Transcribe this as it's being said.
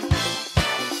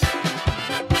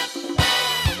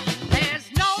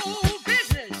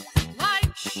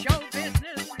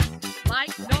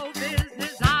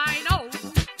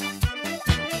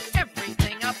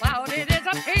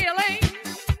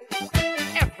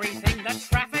the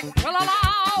traffic will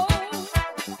allow.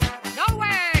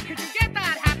 Nowhere could you get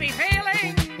that happy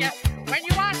feeling when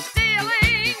you are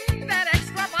stealing that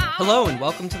extra bow. Hello and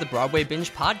welcome to the Broadway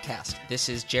Binge Podcast. This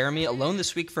is Jeremy, alone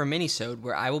this week for a mini-sode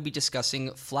where I will be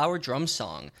discussing Flower Drum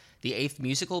Song, the eighth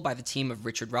musical by the team of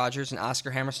Richard Rodgers and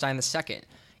Oscar Hammerstein II.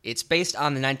 It's based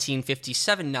on the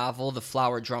 1957 novel The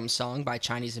Flower Drum Song by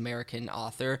Chinese-American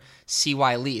author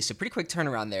C.Y. Lee. So pretty quick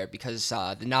turnaround there because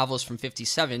the novel is from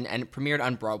 57 and it premiered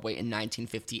on Broadway in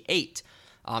 1958.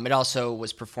 It also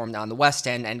was performed on the West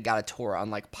End and got a tour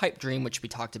unlike Pipe Dream, which we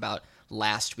talked about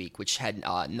last week, which had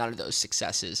none of those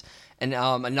successes. And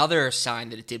another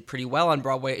sign that it did pretty well on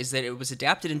Broadway is that it was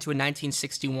adapted into a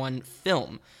 1961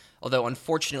 film. Although,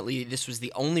 unfortunately, this was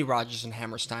the only Rodgers and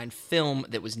Hammerstein film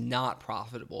that was not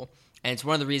profitable. And it's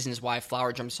one of the reasons why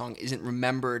Flower Drum Song isn't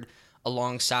remembered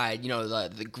alongside,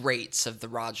 the greats of the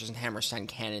Rodgers and Hammerstein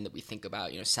canon that we think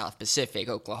about, South Pacific,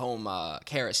 Oklahoma,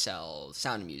 Carousel,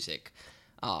 Sound of Music,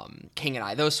 King and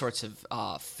I, those sorts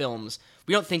of films.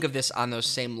 We don't think of this on those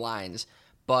same lines,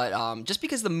 but just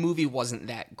because the movie wasn't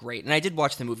that great, and I did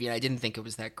watch the movie and I didn't think it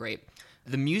was that great,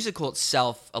 the musical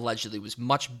itself, allegedly, was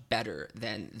much better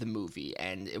than the movie,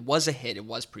 and it was a hit. It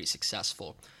was pretty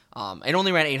successful. It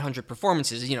only ran 800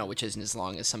 performances, which isn't as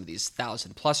long as some of these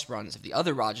 1,000-plus runs of the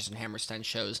other Rodgers and Hammerstein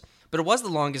shows, but it was the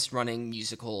longest-running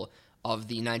musical of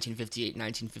the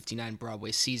 1958-1959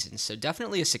 Broadway season, so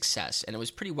definitely a success, and it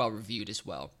was pretty well-reviewed as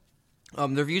well. The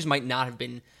reviews might not have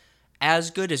been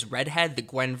as good as Redhead, the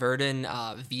Gwen Verdon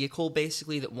vehicle,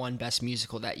 basically, that won Best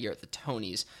Musical that year at the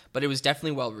Tonys. But it was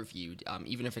definitely well-reviewed,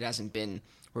 even if it hasn't been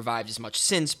revived as much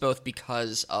since, both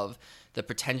because of the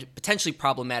potentially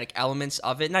problematic elements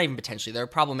of it. Not even potentially, there are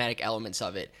problematic elements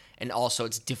of it, and also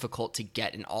it's difficult to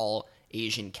get an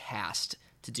all-Asian cast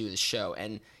to do the show.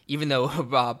 And even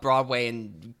though Broadway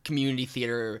and community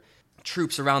theater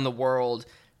troupes around the world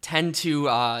tend to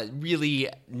really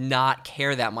not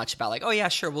care that much about, like, oh yeah,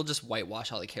 sure, we'll just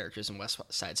whitewash all the characters in West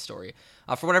Side Story.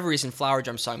 For whatever reason, Flower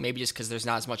Drum Song, maybe just because there's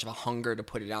not as much of a hunger to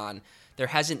put it on, there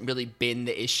hasn't really been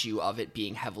the issue of it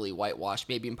being heavily whitewashed,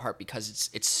 maybe in part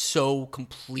because it's so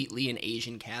completely an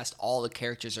Asian cast. All the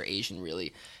characters are Asian,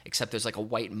 really, except there's like a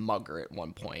white mugger at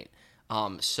one point.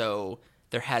 So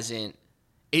there hasn't...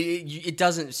 It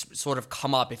doesn't sort of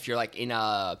come up if you're like in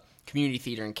a community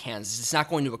theater in Kansas. It's not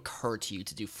going to occur to you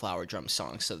to do Flower Drum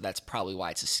Song, so that's probably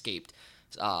why it's escaped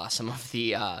some of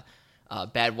the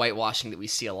bad whitewashing that we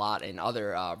see a lot in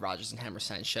other Rodgers and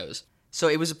Hammerstein shows. So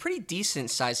it was a pretty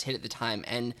decent-sized hit at the time,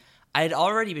 and I had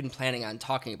already been planning on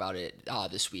talking about it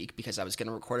this week because I was going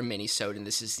to record a mini-sode, and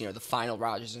this is the final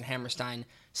Rodgers and Hammerstein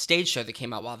stage show that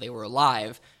came out while they were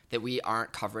alive that we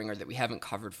aren't covering or that we haven't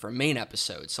covered for a main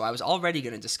episode. So I was already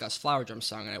going to discuss Flower Drum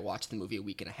Song, and I watched the movie a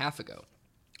week and a half ago.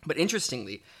 But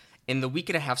interestingly, in the week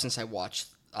and a half since I watched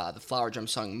the Flower Drum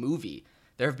Song movie,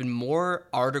 there have been more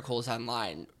articles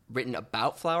online written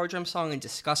about Flower Drum Song and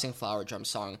discussing Flower Drum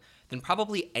Song than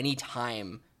probably any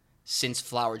time since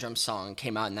Flower Drum Song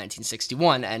came out in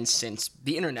 1961 and since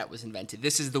the internet was invented.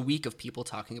 This is the week of people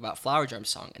talking about Flower Drum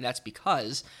Song, and that's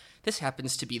because this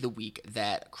happens to be the week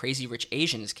that Crazy Rich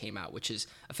Asians came out, which is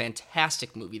a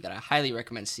fantastic movie that I highly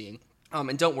recommend seeing.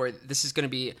 And don't worry,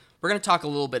 we're going to talk a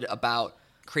little bit about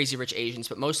Crazy Rich Asians,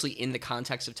 but mostly in the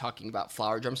context of talking about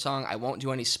Flower Drum Song. I won't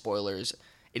do any spoilers.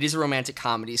 It is a romantic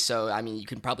comedy, so, you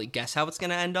can probably guess how it's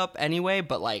going to end up anyway,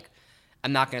 but,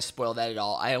 I'm not going to spoil that at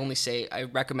all. I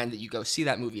recommend that you go see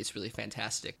that movie. It's really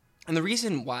fantastic. And the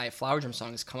reason why Flower Drum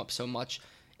Song has come up so much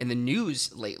in the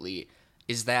news lately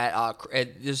is that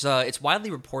it's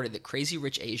widely reported that Crazy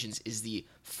Rich Asians is the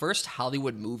first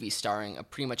Hollywood movie starring a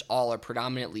pretty much all or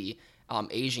predominantly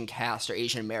Asian cast or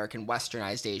Asian American,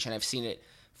 westernized Asian. I've seen it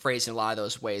phrased in a lot of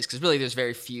those ways because really there's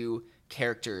very few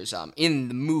characters in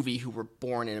the movie who were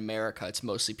born in America. It's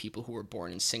mostly people who were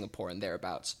born in Singapore and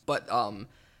thereabouts. But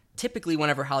typically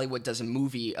whenever Hollywood does a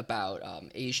movie about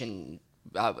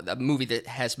a movie that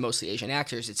has mostly Asian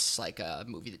actors, it's like a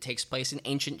movie that takes place in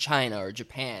ancient China or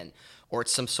Japan, or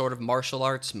it's some sort of martial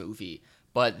arts movie.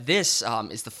 But this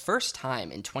is the first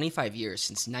time in 25 years,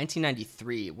 since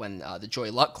 1993, when the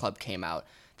Joy Luck Club came out,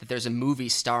 that there's a movie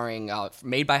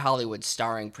made by Hollywood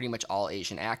starring pretty much all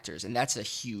Asian actors, and that's a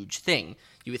huge thing.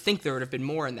 You would think there would have been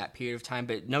more in that period of time,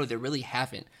 but no, there really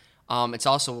haven't. It's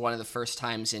also one of the first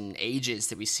times in ages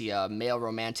that we see a male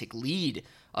romantic lead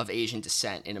of Asian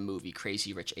descent in a movie,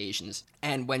 Crazy Rich Asians.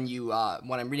 And when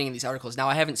I'm reading these articles, now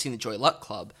I haven't seen the Joy Luck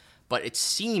Club, but it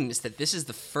seems that this is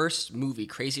the first movie,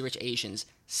 Crazy Rich Asians,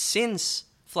 since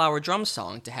Flower Drum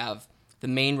Song to have the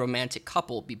main romantic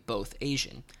couple be both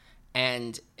Asian.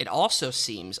 And it also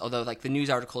seems, although like the news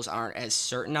articles aren't as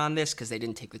certain on this because they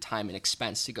didn't take the time and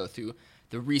expense to go through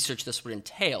the research this would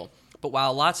entail, but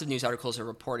while lots of news articles are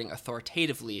reporting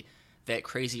authoritatively that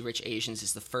Crazy Rich Asians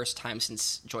is the first time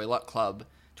since Joy Luck Club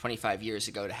 25 years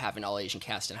ago to have an all-Asian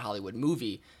cast in a Hollywood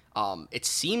movie, it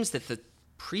seems that the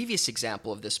previous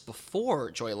example of this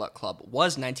before Joy Luck Club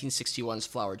was 1961's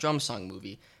Flower Drum Song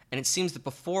movie, and it seems that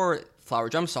before Flower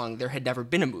Drum Song, there had never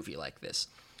been a movie like this.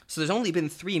 So there's only been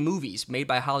 3 movies made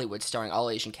by Hollywood starring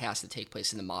all-Asian casts that take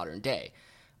place in the modern day,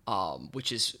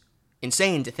 which is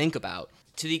insane to think about.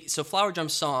 So Flower Drum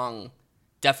Song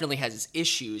definitely has its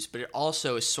issues, but it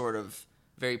also is sort of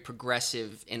very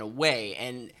progressive in a way.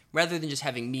 And rather than just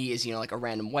having me as, like a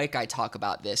random white guy talk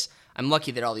about this, I'm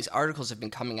lucky that all these articles have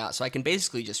been coming out, so I can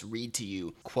basically just read to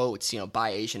you quotes, by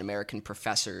Asian American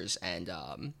professors and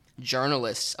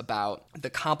journalists about the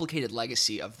complicated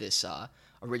legacy of this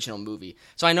original movie.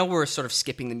 So I know we're sort of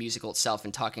skipping the musical itself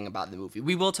and talking about the movie.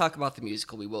 We will talk about the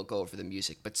musical. We will go over the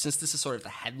music. But since this is sort of the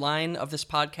headline of this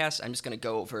podcast, I'm just going to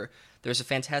go over, there's a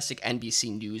fantastic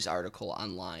NBC News article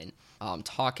online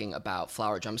talking about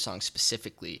Flower Drum Song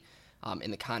specifically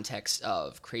in the context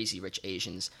of Crazy Rich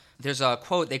Asians. There's a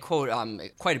quote, they quote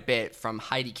quite a bit from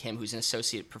Heidi Kim, who's an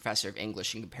associate professor of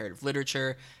English and comparative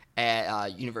literature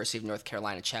at University of North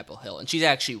Carolina, Chapel Hill. And she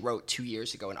actually wrote 2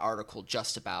 years ago an article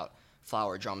just about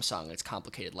Flower Drum Song and its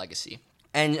complicated legacy.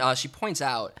 And she points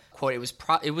out, quote, it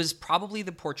was probably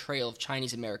the portrayal of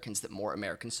Chinese Americans that more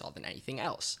Americans saw than anything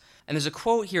else. And there's a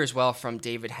quote here as well from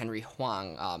David Henry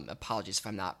Hwang. Apologies if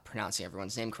I'm not pronouncing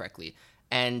everyone's name correctly.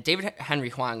 And David Henry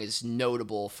Hwang is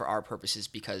notable for our purposes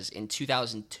because in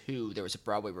 2002, there was a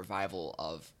Broadway revival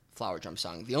of Flower Drum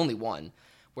Song, the only one,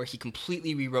 where he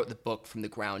completely rewrote the book from the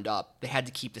ground up. They had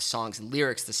to keep the songs and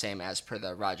lyrics the same as per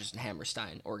the Rodgers and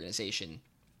Hammerstein organization,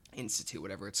 Institute,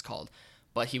 whatever it's called.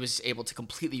 But he was able to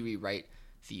completely rewrite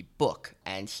the book.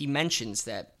 And he mentions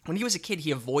that when he was a kid,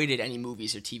 he avoided any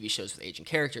movies or TV shows with Asian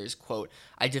characters. Quote,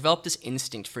 I developed this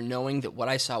instinct for knowing that what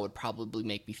I saw would probably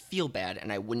make me feel bad,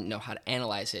 and I wouldn't know how to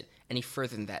analyze it any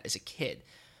further than that as a kid.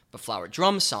 But Flower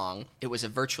Drum Song, it was a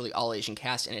virtually all-Asian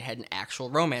cast, and it had an actual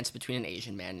romance between an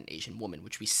Asian man and an Asian woman,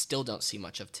 which we still don't see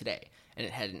much of today. And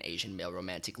it had an Asian male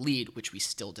romantic lead, which we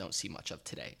still don't see much of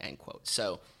today, end quote.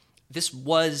 So this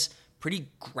was pretty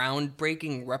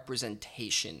groundbreaking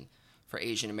representation for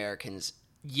Asian Americans.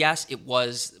 Yes, it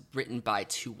was written by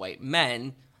 2 white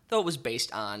men, though it was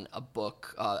based on a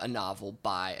book, a novel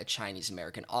by a Chinese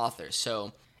American author.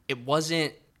 So it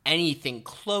wasn't anything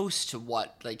close to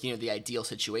what, the ideal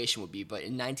situation would be. But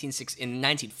in the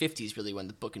 1950s, really, when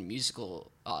the book and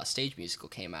musical, stage musical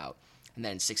came out, and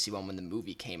then in 61 when the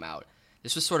movie came out,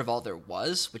 this was sort of all there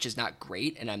was, which is not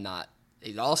great, and I'm not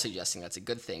at all suggesting that's a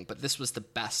good thing, but this was the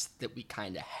best that we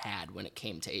kind of had when it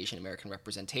came to Asian American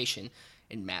representation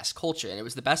in mass culture, and it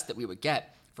was the best that we would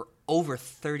get for over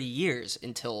 30 years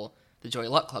until the Joy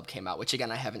Luck Club came out, which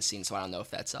again I haven't seen, so I don't know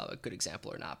if that's a good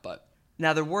example or not. But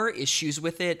now there were issues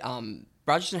with it.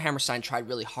 Rodgers and Hammerstein tried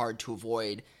really hard to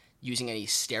avoid using any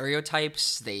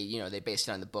stereotypes. They based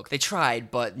it on the book. They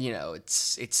tried, but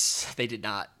they did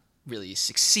not really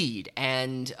succeed.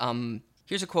 And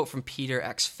here's a quote from Peter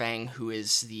X. Fang, who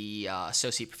is the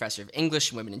Associate Professor of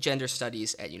English and Women and Gender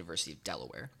Studies at University of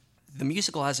Delaware. The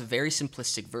musical has a very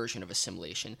simplistic version of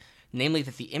assimilation, namely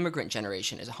that the immigrant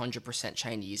generation is 100%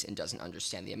 Chinese and doesn't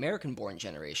understand the American-born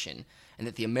generation, and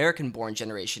that the American-born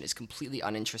generation is completely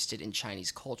uninterested in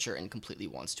Chinese culture and completely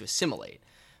wants to assimilate.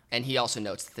 And he also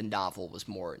notes that the novel was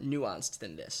more nuanced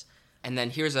than this. And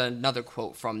then here's another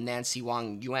quote from Nancy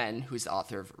Wang Yuan, who's the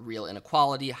author of Real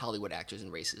Inequality, Hollywood Actors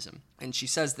and Racism. And she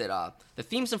says that the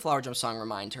themes in Flower Drum Song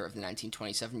remind her of the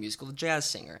 1927 musical The Jazz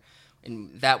Singer.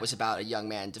 And that was about a young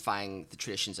man defying the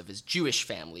traditions of his Jewish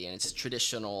family, and it's a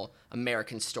traditional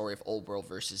American story of old world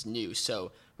versus new.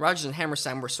 So Rodgers and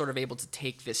Hammerstein were sort of able to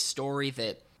take this story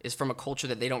that is from a culture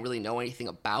that they don't really know anything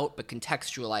about, but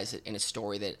contextualize it in a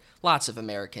story that lots of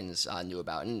Americans knew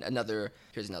about. And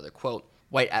here's another quote.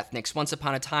 White ethnics once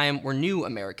upon a time were new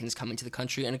Americans coming to the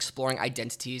country and exploring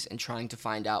identities and trying to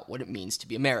find out what it means to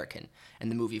be American. And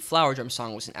the movie Flower Drum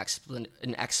Song was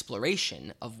an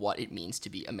exploration of what it means to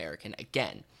be American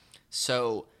again.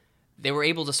 So they were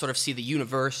able to sort of see the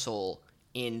universal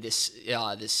in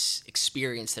this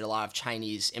experience that a lot of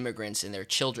Chinese immigrants and their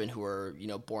children who were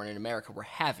born in America were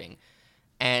having.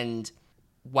 And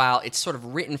while it's sort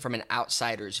of written from an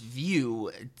outsider's view,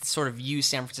 it sort of views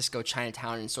San Francisco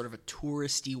Chinatown in sort of a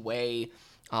touristy way.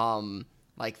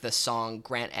 Like the song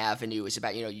Grant Avenue is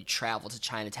about, you travel to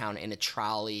Chinatown in a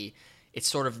trolley. It's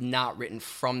sort of not written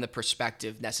from the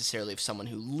perspective necessarily of someone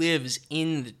who lives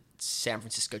in San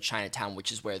Francisco Chinatown,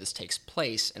 which is where this takes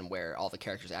place and where all the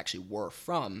characters actually were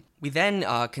from. We then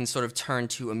can sort of turn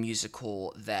to a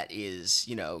musical that is,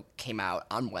 came out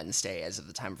on Wednesday as of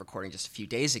the time of recording just a few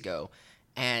days ago,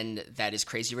 and that is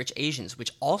Crazy Rich Asians,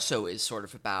 which also is sort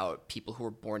of about people who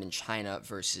were born in China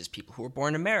versus people who were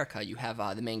born in America. You have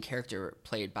the main character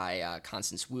played by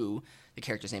Constance Wu. The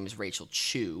character's name is Rachel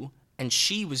Chu. And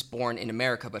she was born in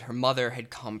America, but her mother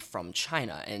had come from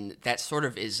China. And that sort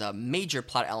of is a major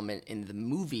plot element in the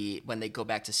movie when they go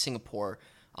back to Singapore.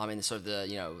 And sort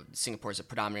of Singapore is a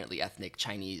predominantly ethnic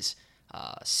Chinese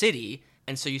city.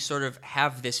 And so you sort of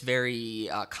have this very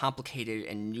complicated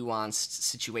and nuanced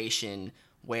situation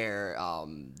where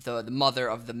the mother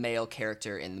of the male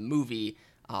character in the movie,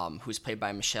 who's played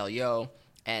by Michelle Yeoh,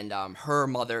 and her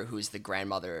mother, who is the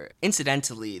grandmother,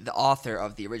 incidentally, the author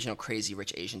of the original Crazy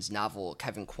Rich Asians novel,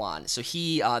 Kevin Kwan. So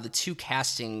the two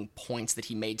casting points that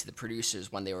he made to the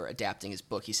producers when they were adapting his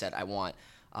book, he said, I want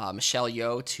Michelle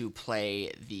Yeoh to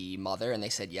play the mother, and they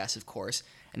said yes, of course.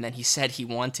 And then he said he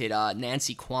wanted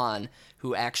Nancy Kwan,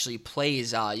 who actually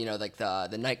plays,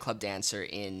 the nightclub dancer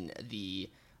in the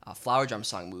Flower Drum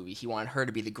Song movie. He wanted her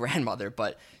to be the grandmother,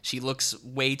 but she looks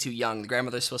way too young. The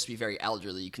grandmother's supposed to be very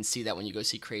elderly. You can see that when you go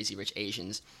see Crazy Rich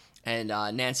Asians. And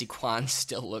Nancy Kwan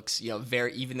still looks,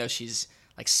 very, even though she's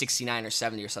like 69 or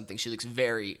 70 or something, she looks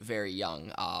very, very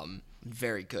young,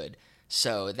 very good.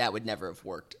 So that would never have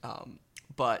worked.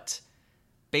 But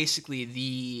basically,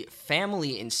 the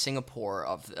family in Singapore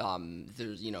of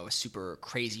there's a super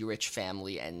crazy rich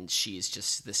family, and she's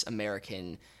just this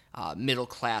American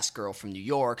middle-class girl from New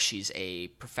York. She's a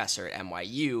professor at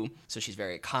NYU, so she's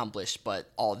very accomplished,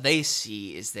 but all they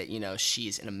see is that,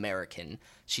 she's an American.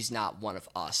 She's not one of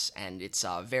us, and it's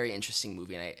a very interesting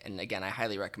movie, and again, I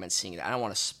highly recommend seeing it. I don't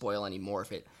want to spoil any more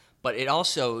of it, but it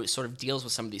also sort of deals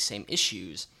with some of these same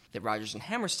issues that Rodgers and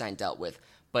Hammerstein dealt with,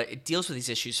 but it deals with these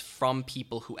issues from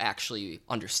people who actually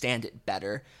understand it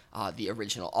better. The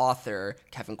original author,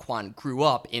 Kevin Kwan, grew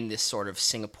up in this sort of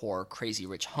Singapore crazy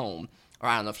rich home. Or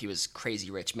I don't know if he was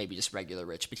crazy rich, maybe just regular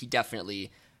rich, but he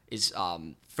definitely is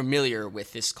familiar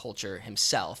with this culture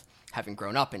himself, having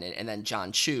grown up in it. And then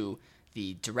John Chu,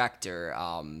 the director,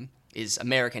 is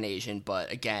American Asian,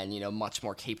 but again, much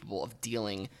more capable of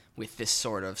dealing with this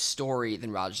sort of story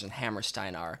than Rodgers and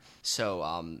Hammerstein are.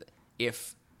 So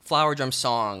if Flower Drum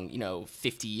Song,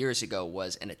 50 years ago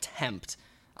was an attempt,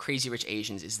 Crazy Rich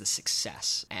Asians is the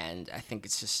success. And I think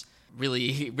it's just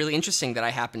really, really interesting that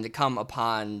I happened to come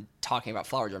upon talking about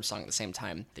Flower Drum Song at the same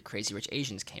time that Crazy Rich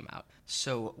Asians came out.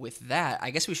 So with that, I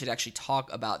guess we should actually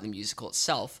talk about the musical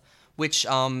itself, which,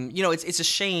 it's a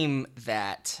shame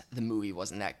that the movie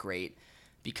wasn't that great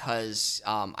because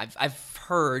I've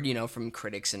heard, from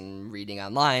critics and reading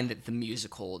online that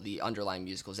the underlying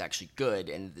musical is actually good,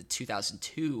 and the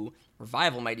 2002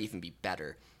 revival might even be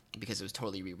better, because it was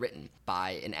totally rewritten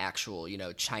by an actual,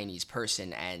 Chinese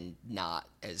person and not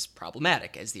as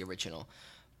problematic as the original.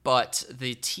 But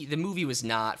the movie was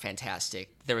not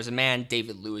fantastic. There was a man,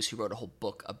 David Lewis, who wrote a whole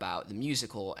book about the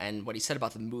musical, and what he said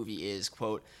about the movie is,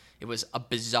 quote, it was a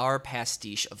bizarre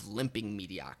pastiche of limping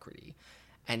mediocrity.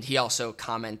 And he also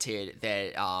commented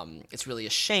that it's really a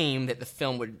shame that the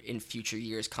film would, in future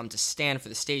years, come to stand for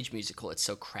the stage musical. It's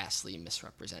so crassly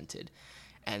misrepresented,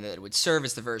 and that it would serve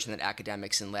as the version that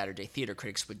academics and latter-day theater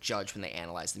critics would judge when they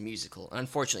analyze the musical. And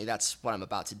unfortunately, that's what I'm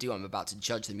about to do. I'm about to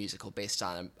judge the musical based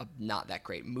on a not that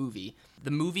great movie.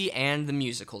 The movie and the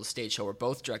musical, the stage show, were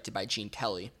both directed by Gene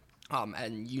Kelly.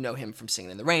 And you know him from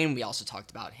Singing in the Rain. We also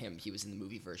talked about him. He was in the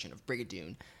movie version of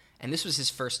Brigadoon. And this was his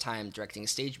first time directing a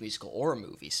stage musical or a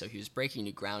movie, so he was breaking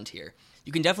new ground here.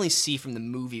 You can definitely see from the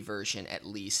movie version, at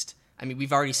least. I mean,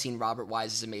 we've already seen Robert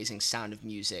Wise's amazing Sound of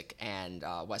Music and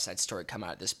West Side Story come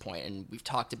out at this point, and we've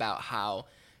talked about how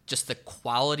just the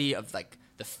quality of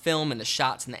the film and the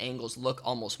shots and the angles look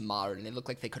almost modern, and they look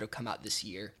like they could have come out this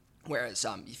year. Whereas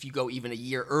if you go even a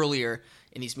year earlier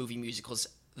in these movie musicals,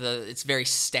 it's very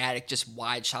static, just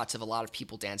wide shots of a lot of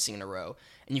people dancing in a row.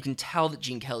 And you can tell that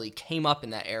Gene Kelly came up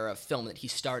in that era of film, that he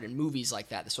starred in movies like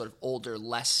that, the sort of older,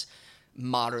 less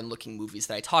modern-looking movies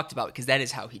that I talked about, because that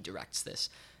is how he directs this.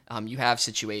 You have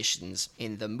situations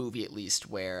in the movie, at least,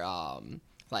 where,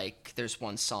 there's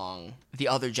one song, The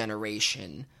Other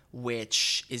Generation,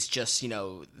 which is just,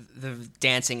 the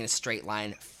dancing in a straight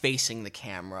line facing the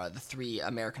camera, the three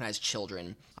Americanized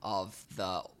children of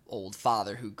the old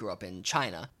father who grew up in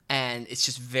China. And it's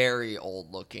just very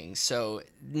old looking. So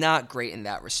not great in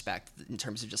that respect in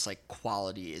terms of just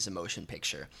quality as a motion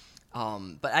picture.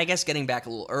 But I guess getting back a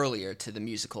little earlier to the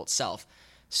musical itself,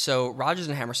 So Rodgers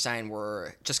and Hammerstein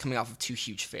were just coming off of two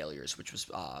huge failures, which was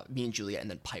Me and Juliet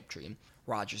and then Pipe Dream.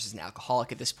 Rodgers is an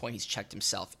alcoholic at this point. He's checked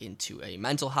himself into a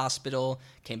mental hospital,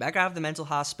 came back out of the mental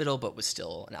hospital, but was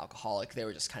still an alcoholic. They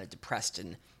were just kind of depressed,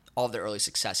 and all of their early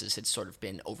successes had sort of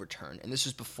been overturned. And this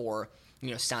was before,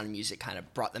 Sound of Music kind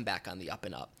of brought them back on the up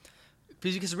and up.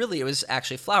 Because really, it was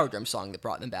actually a Flower Drum song that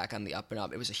brought them back on the up and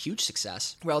up. It was a huge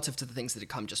success relative to the things that had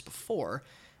come just before.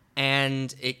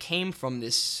 And it came from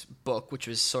this book, which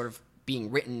was sort of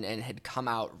being written and had come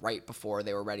out right before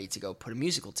they were ready to go put a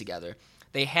musical together.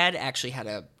 They had actually had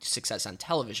a success on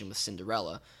television with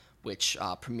Cinderella, which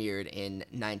premiered in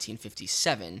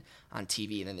 1957 on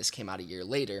TV, and then this came out a year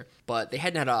later. But they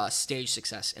hadn't had a stage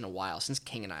success in a while, since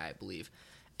King and I believe.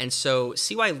 And so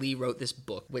C.Y. Lee wrote this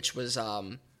book, which was, I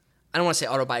don't want to say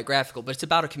autobiographical, but it's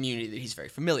about a community that he's very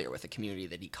familiar with, a community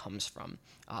that he comes from,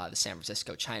 the San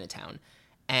Francisco Chinatown.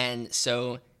 And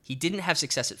so he didn't have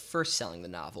success at first selling the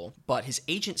novel, but his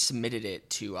agent submitted it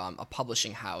to a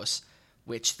publishing house,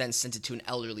 which then sent it to an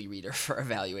elderly reader for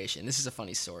evaluation. This is a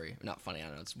funny story. Not funny, I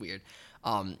don't know, it's weird.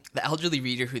 The elderly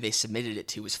reader who they submitted it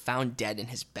to was found dead in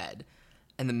his bed,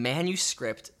 and the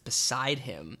manuscript beside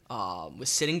him was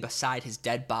sitting beside his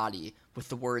dead body with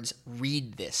the words,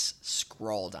 "Read this,"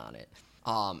 scrawled on it.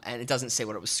 And it doesn't say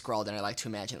what it was scrawled in. I like to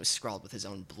imagine it was scrawled with his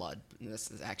own blood.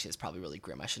 It's probably really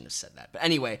grim. I shouldn't have said that. But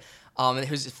anyway,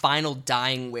 his final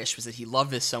dying wish was that he loved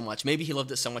this so much. Maybe he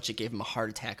loved it so much it gave him a heart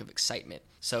attack of excitement.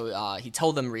 So he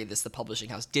told them to read this. The publishing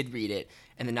house did read it,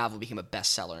 and the novel became a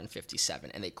bestseller in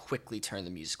 1957. And they quickly turned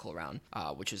the musical around,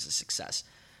 which was a success.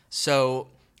 So,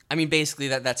 basically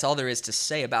that's all there is to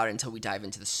say about it until we dive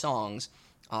into the songs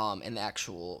and the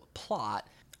actual plot.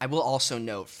 I will also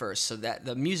note first, so that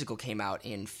the musical came out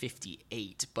in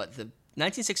 1958, but the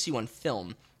 1961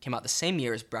 film came out the same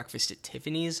year as Breakfast at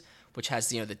Tiffany's, which has,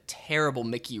 the terrible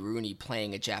Mickey Rooney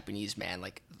playing a Japanese man,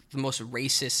 like the most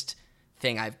racist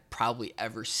thing I've probably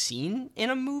ever seen in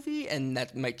a movie, and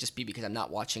that might just be because I'm not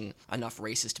watching enough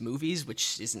racist movies,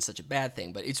 which isn't such a bad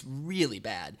thing, but it's really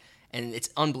bad, and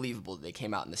it's unbelievable that they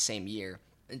came out in the same year.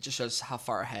 It just shows how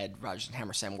far ahead Rodgers and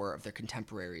Hammerstein were of their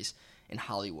contemporaries in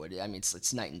Hollywood.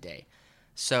 It's night and day.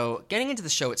 So getting into the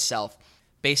show itself,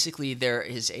 basically there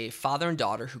is a father and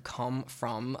daughter who come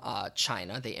from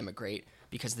China. They immigrate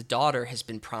because the daughter has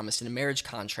been promised in a marriage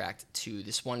contract to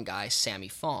this one guy, Sammy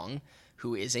Fong,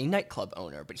 who is a nightclub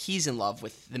owner, but he's in love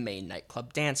with the main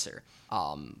nightclub dancer.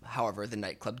 However, the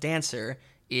nightclub dancer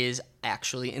is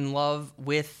actually in love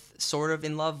with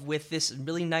this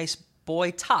really nice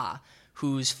boy, Ta,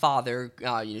 whose father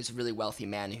is a really wealthy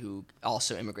man who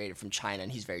also immigrated from China,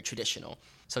 and he's very traditional.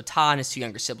 So Ta and his two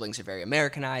younger siblings are very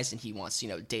Americanized, and he wants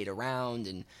to, date around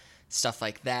and stuff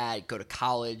like that, go to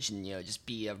college and, just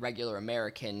be a regular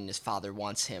American. His father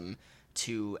wants him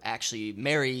to actually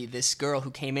marry this girl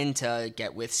who came in to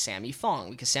get with Sammy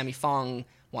Fong, because Sammy Fong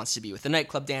wants to be with the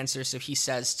nightclub dancer. So he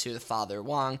says to the father,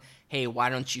 Wang, hey, why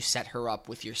don't you set her up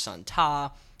with your son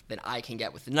Ta? Then I can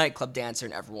get with the nightclub dancer,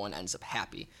 and everyone ends up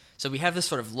happy. So we have this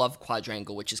sort of love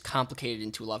quadrangle, which is complicated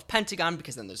into a love pentagon,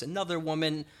 because then there's another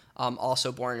woman,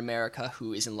 also born in America,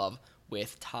 who is in love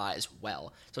with Ta as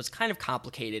well. So it's kind of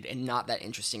complicated and not that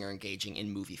interesting or engaging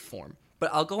in movie form. But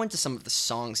I'll go into some of the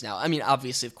songs now.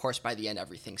 Obviously, of course, by the end,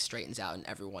 everything straightens out, and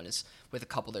everyone is with a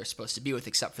couple they're supposed to be with,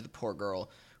 except for the poor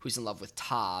girl who's in love with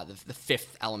Ta, the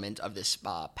fifth element of this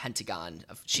pentagon.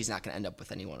 She's not going to end up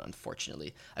with anyone,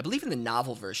 unfortunately. I believe in the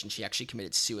novel version, she actually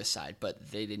committed suicide,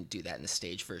 but they didn't do that in the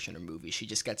stage version or movie. She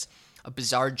just gets a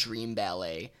bizarre dream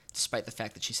ballet, despite the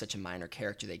fact that she's such a minor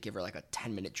character. They give her like a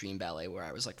 10-minute dream ballet where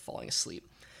I was like falling asleep.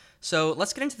 So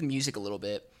let's get into the music a little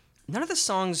bit. None of the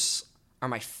songs are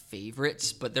my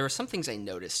favorites, but there are some things I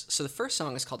noticed. So the first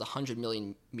song is called 100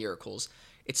 Million Miracles.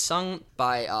 It's sung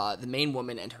by the main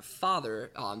woman and her father.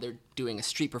 They're doing a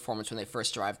street performance when they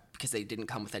first arrived because they didn't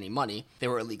come with any money. They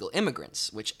were illegal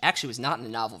immigrants, which actually was not in the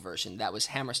novel version. That was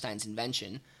Hammerstein's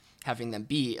invention, having them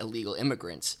be illegal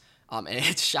immigrants. And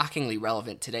it's shockingly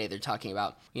relevant today. They're talking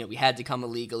about, we had to come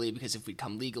illegally because if we'd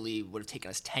come legally, it would have taken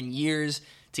us 10 years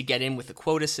to get in with the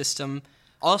quota system.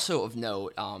 Also of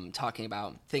note, talking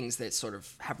about things that sort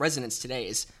of have resonance today,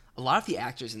 is a lot of the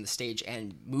actors in the stage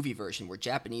and movie version were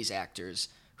Japanese actors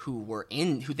who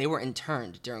they were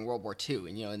interned during World War II,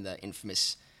 and in the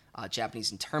infamous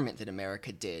Japanese internment that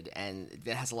America did, and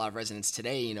that has a lot of resonance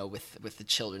today, with the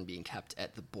children being kept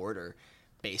at the border,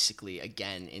 basically,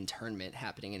 again, internment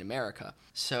happening in America.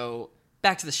 So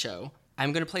back to the show.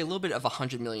 I'm going to play a little bit of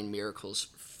 100 Million Miracles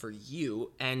for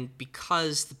you, and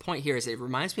because the point here is it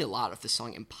reminds me a lot of the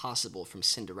song Impossible from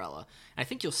Cinderella, and I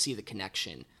think you'll see the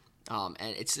connection. And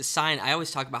it's a sign. I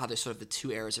always talk about how there's sort of the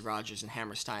two eras of Rodgers and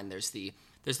Hammerstein. There's the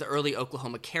There's the early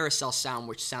Oklahoma carousel sound,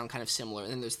 which sound kind of similar,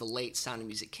 and then there's the late Sound of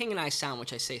Music King and I sound,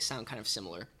 which I say sound kind of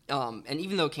similar. And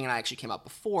even though King and I actually came out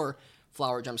before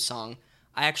Flower Drum Song,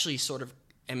 I actually sort of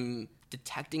am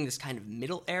detecting this kind of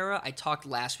middle era. I talked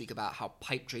last week about how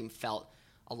Pipe Dream felt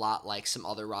a lot like some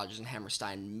other Rodgers and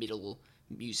Hammerstein middle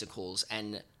musicals,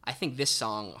 and I think this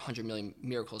song, 100 Million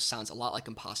Miracles, sounds a lot like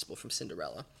Impossible from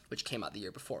Cinderella, which came out the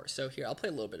year before. So here, I'll play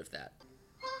a little bit of that.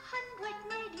 100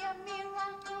 million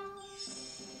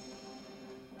miracles.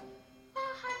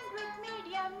 100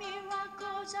 million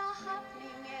miracles are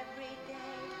happening every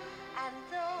day. And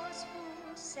those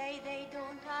who say they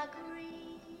don't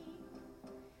agree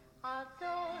are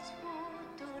those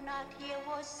who do not hear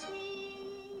or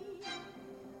see.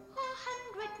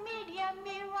 100 million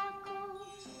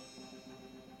miracles.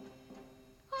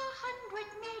 100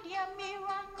 million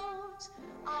miracles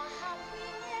are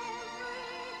happening every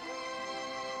day.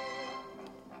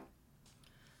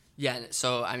 Yeah,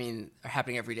 so, I mean, are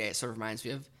happening every day. It sort of reminds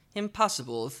me of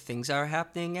Impossible. Things are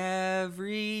happening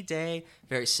every day.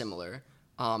 Very similar.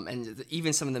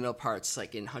 Even some of the middle parts,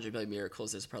 like in 100 Million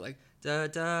Miracles, there's a part like da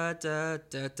da da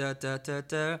da da da da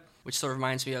da, which sort of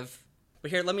reminds me of.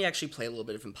 But here, let me actually play a little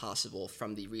bit of Impossible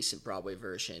from the recent Broadway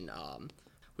version,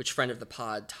 which friend of the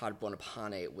pod, Todd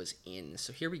Bonapane, was in.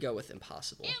 So here we go with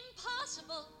Impossible.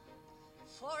 Impossible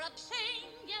for a plain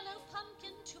yellow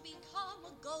pumpkin to become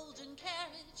a golden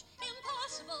carriage.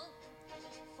 Impossible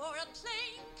for a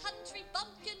plain country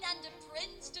bumpkin and a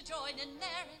prince to join in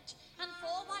marriage. And 4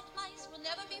 white mice will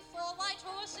never be 4 white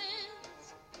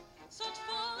horses. Such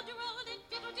folderol and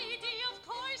fiddle-dee-dee of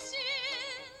course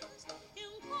is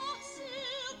impossible.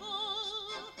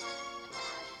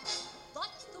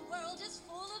 But the world is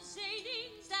full of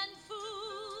zanies and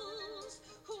fools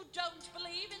who don't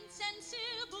believe in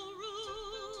sensible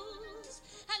rules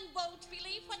and won't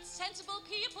believe what sensible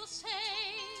people say.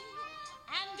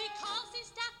 And because these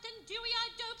daft and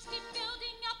dewy-eyed dopes keep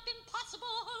building up impossible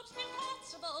hopes,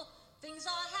 impossible things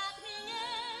are happening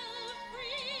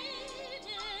every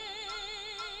day.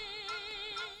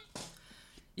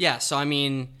 Yeah, so I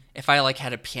mean, if I like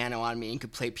had a piano on me and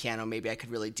could play piano, maybe I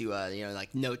could really do a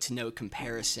like note to note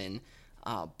comparison.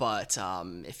 But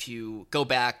if you go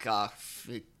back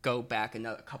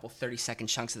another couple 30-second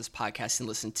chunks of this podcast and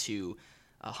listen to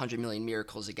 100 Million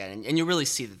Miracles again, and you'll really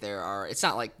see that it's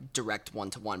not like direct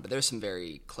one-to-one, but there's some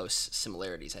very close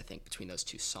similarities, I think, between those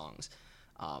two songs.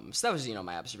 So that was,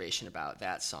 my observation about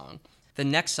that song. The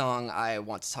next song I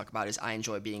want to talk about is I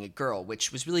Enjoy Being a Girl,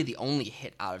 which was really the only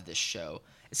hit out of this show.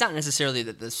 It's not necessarily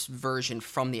that this version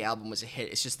from the album was a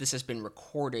hit, it's just this has been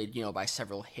recorded, by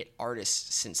several hit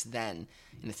artists since then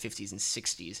in the 50s and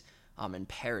 60s, and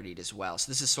parodied as well.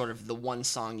 So this is sort of the one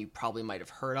song you probably might have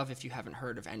heard of if you haven't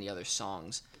heard of any other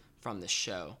songs from this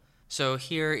show. So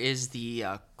here is the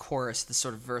chorus, the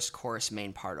sort of verse-chorus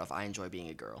main part of I Enjoy Being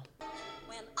a Girl.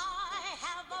 When I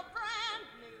have a brand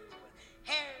new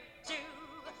hairdo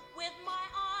with my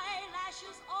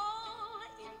eyelashes all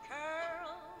in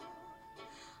curl,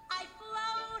 I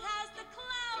float as the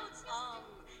clouds on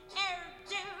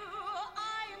hairdo.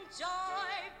 I enjoy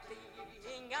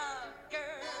being a girl.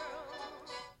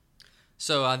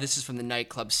 So this is from the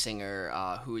Nightclub Singer,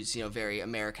 who is very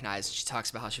Americanized. She talks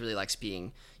about how she really likes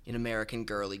being an American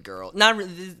girly girl. Not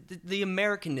really, the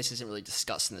Americanness isn't really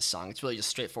discussed in this song. It's really just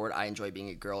straightforward. I enjoy being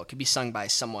a girl. It could be sung by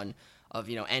someone of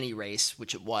any race,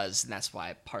 which it was, and that's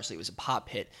why partially it was a pop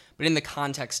hit. But in the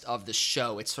context of the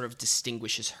show, it sort of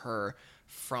distinguishes her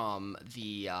from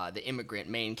the immigrant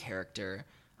main character,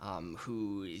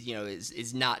 who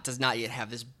does not yet have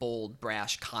this bold,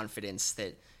 brash confidence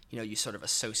that you sort of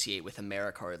associate with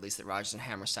America, or at least that Rodgers and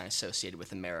Hammerstein associated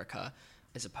with America,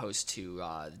 as opposed to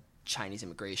Chinese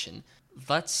immigration.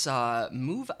 Let's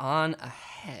move on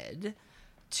ahead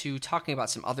to talking about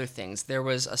some other things. There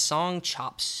was a song,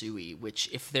 Chop Suey, which,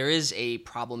 if there is a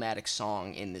problematic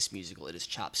song in this musical, it is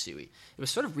Chop Suey. It was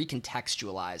sort of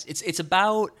recontextualized. It's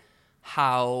about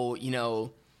how,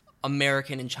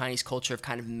 American and Chinese culture have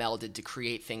kind of melded to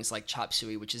create things like chop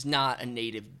suey, which is not a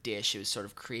native dish. It was sort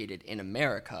of created in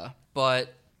America.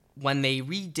 But when they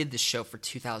redid the show for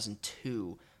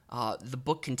 2002, the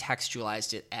book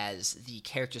contextualized it as the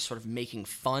characters sort of making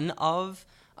fun of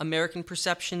American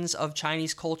perceptions of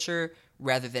Chinese culture,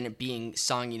 rather than it being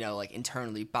sung, like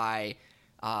internally by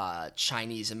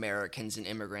Chinese Americans and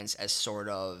immigrants as sort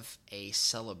of a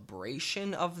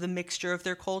celebration of the mixture of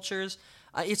their cultures.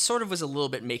 It sort of was a little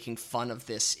bit making fun of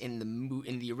this in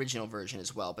the original version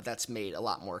as well, but that's made a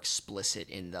lot more explicit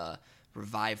in the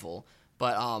revival.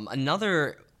 But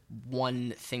another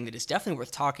one thing that is definitely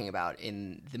worth talking about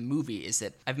in the movie is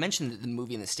that I've mentioned that the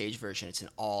movie in the stage version, it's an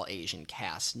all Asian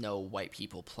cast, no white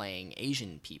people playing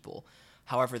Asian people.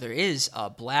 However, there is a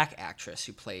black actress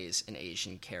who plays an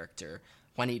Asian character,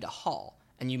 Juanita Hall,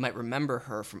 and you might remember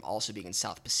her from also being in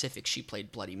South Pacific. She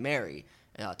played Bloody Mary,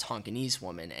 a Tonkinese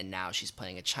woman, and now she's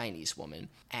playing a Chinese woman.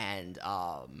 And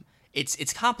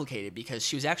it's complicated because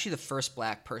she was actually the first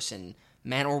black person,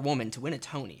 man or woman, to win a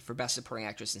Tony for Best Supporting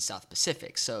Actress in South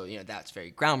Pacific. So, that's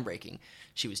very groundbreaking.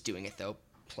 She was doing it, though,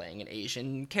 playing an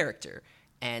Asian character.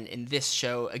 And in this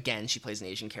show, again, she plays an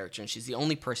Asian character, and she's the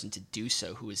only person to do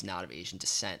so who is not of Asian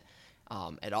descent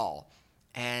at all.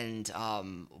 And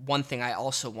one thing I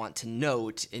also want to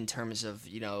note in terms of,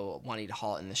 Juanita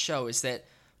Hall in the show is that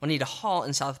Juanita Hall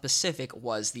in South Pacific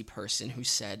was the person who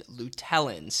said Lute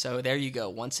Helen. So there you go.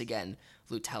 Once again,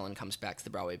 Lute Helen comes back to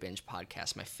the Broadway Binge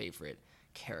podcast, my favorite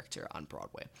character on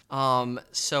Broadway.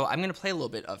 So I'm going to play a little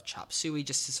bit of Chop Suey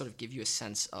just to sort of give you a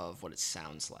sense of what it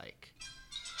sounds like.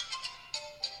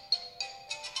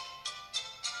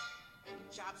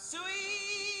 Chop Suey,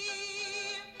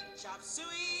 Chop Suey.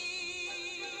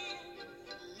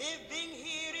 Living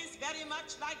here is very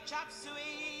much like Chop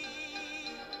Suey.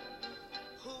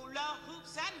 Hula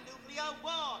hoops and nuclear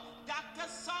war. Dr.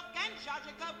 Salk and Zsa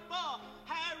Zsa Gabor.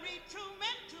 Harry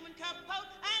Truman, Truman Capote,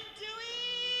 and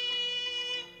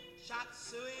Dewey. Chop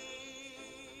Suey.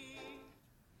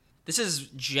 This is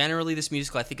generally, this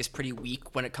musical I think is pretty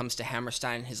weak when it comes to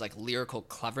Hammerstein and his lyrical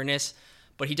cleverness.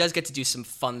 But he does get to do some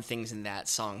fun things in that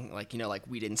song, like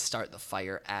We Didn't Start the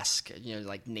Fire-esque,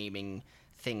 naming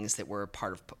things that were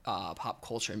part of pop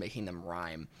culture and making them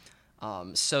rhyme.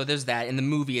 So there's that. In the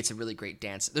movie, it's a really great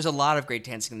dance. There's a lot of great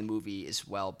dancing in the movie as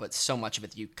well, but so much of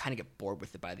it you kind of get bored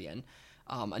with it by the end.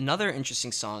 Another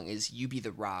interesting song is You Be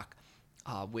the Rock,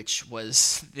 which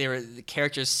was the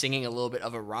characters singing a little bit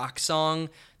of a rock song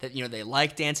that they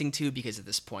like dancing to because at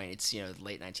this point it's the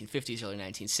late 1950s, early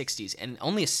 1960s, and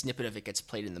only a snippet of it gets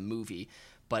played in the movie.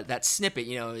 But that snippet,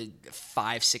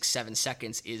 5, 6, 7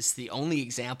 seconds, is the only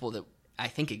example that I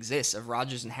think exists of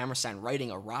Rodgers and Hammerstein writing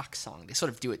a rock song. They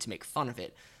sort of do it to make fun of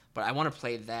it, but I want to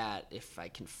play that if I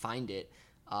can find it,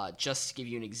 just to give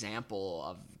you an example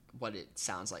of what it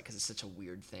sounds like because it's such a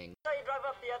weird thing. I saw you drive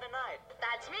up the other night.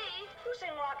 That's me. You sing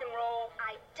rock and roll.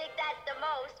 I dig that the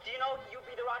most. Do you know You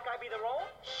Be the Rock, I Be the Roll?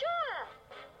 Sure.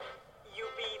 You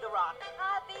be the rock.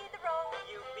 I'll be the roll.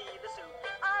 You be the soup.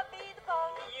 I'll be the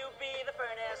bowl. You be the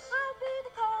furnace. I'll be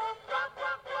the coal. Rock,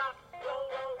 rock, rock. Roll,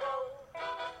 roll, roll.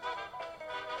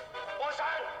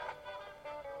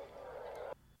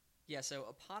 Yeah, so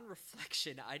upon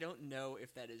reflection, I don't know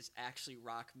if that is actually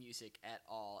rock music at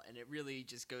all, and it really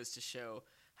just goes to show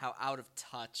how out of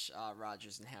touch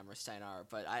Rodgers and Hammerstein are,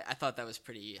 but I thought that was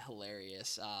pretty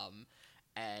hilarious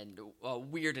and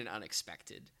weird and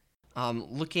unexpected.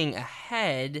 Looking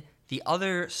ahead, the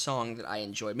other song that I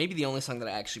enjoyed, maybe the only song that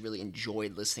I actually really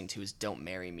enjoyed listening to, is Don't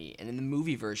Marry Me. And in the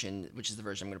movie version, which is the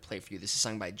version I'm going to play for you, this is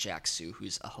sung by Jack Sue,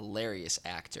 who's a hilarious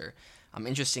actor.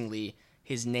 Interestingly,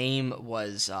 his name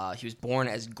was, he was born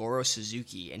as Goro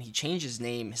Suzuki, and he changed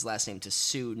his last name to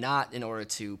Sue, not in order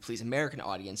to please American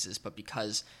audiences, but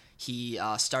because he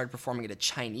started performing at a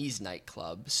Chinese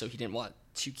nightclub, so he didn't want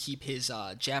to keep his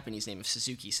Japanese name of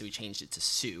Suzuki, so he changed it to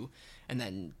Sue, and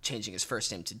then changing his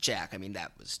first name to Jack,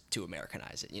 that was to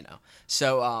Americanize it,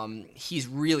 So he's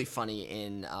really funny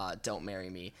in Don't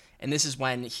Marry Me, and this is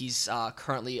when he's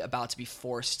currently about to be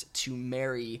forced to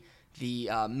marry the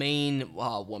main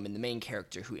woman, the main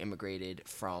character who immigrated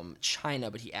from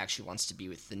China, but he actually wants to be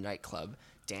with the nightclub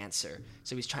dancer.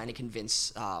 So he's trying to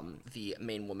convince the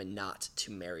main woman not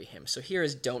to marry him. So here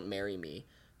is Don't Marry Me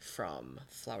from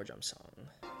Flower Drum Song.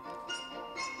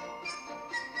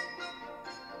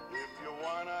 If you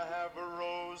wanna have a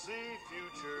rosy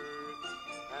future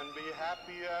and be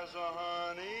happy as a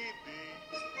honeybee,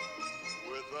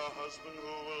 with a husband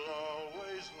who will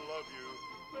always love you,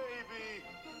 baby,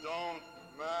 don't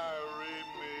marry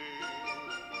me.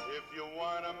 If you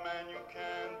want a man you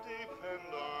can depend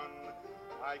on,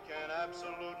 I can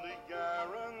absolutely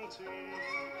guarantee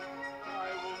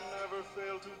I will never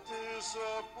fail to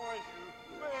disappoint you,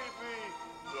 baby,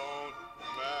 don't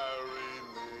marry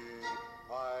me.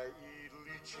 I eat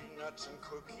lychee nuts and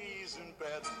cookies in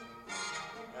bed,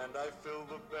 and I fill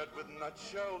the bed with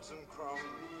nutshells and crumbs.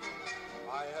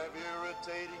 I have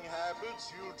irritating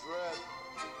habits you dread,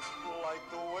 like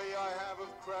the way I have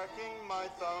of cracking my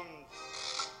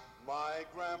thumbs. My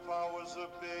grandpa was a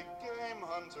big game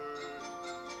hunter.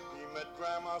 He met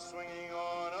grandma swinging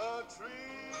on a tree.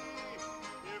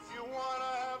 If you want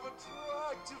to have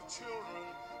attractive children,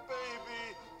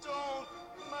 baby, don't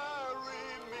marry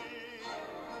me.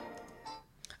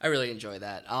 I really enjoy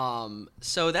that.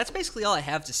 So that's basically all I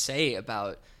have to say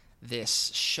about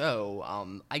this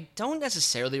show. I don't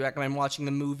necessarily recommend watching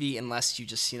the movie unless you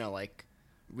just, like,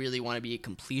 really want to be a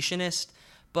completionist.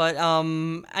 But, I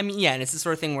mean, yeah, and it's the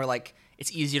sort of thing where, like,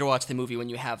 it's easier to watch the movie when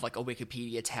you have, like, a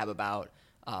Wikipedia tab about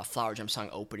Flower Drum Song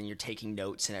open and you're taking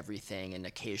notes and everything and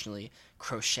occasionally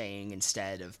crocheting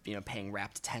instead of, paying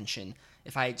rapt attention.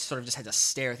 If I sort of just had to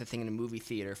stare at the thing in a movie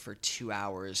theater for 2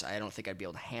 hours, I don't think I'd be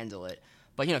able to handle it.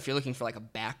 But, if you're looking for, like, a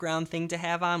background thing to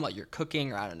have on while you're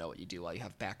cooking, or I don't know what you do while you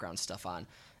have background stuff on,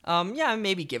 yeah,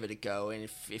 maybe give it a go. And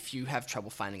if you have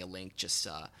trouble finding a link, just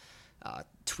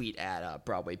tweet at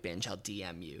Broadway Binge. I'll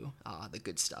DM you the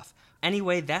good stuff.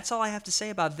 Anyway, that's all I have to say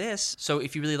about this. So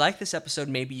if you really like this episode,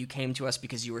 maybe you came to us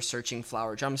because you were searching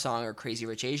Flower Drum Song or Crazy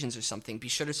Rich Asians or something, be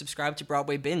sure to subscribe to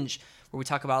Broadway Binge, where we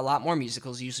talk about a lot more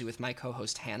musicals, usually with my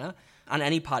co-host Hannah, on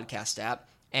any podcast app.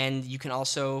 And you can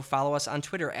also follow us on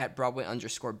Twitter at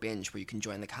Broadway_binge, where you can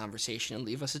join the conversation and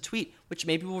leave us a tweet, which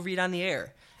maybe we'll read on the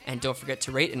air. And don't forget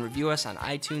to rate and review us on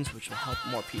iTunes, which will help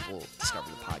more people discover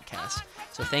the podcast.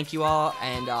 So thank you all,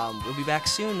 and we'll be back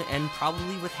soon, and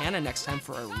probably with Hannah next time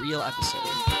for a real episode.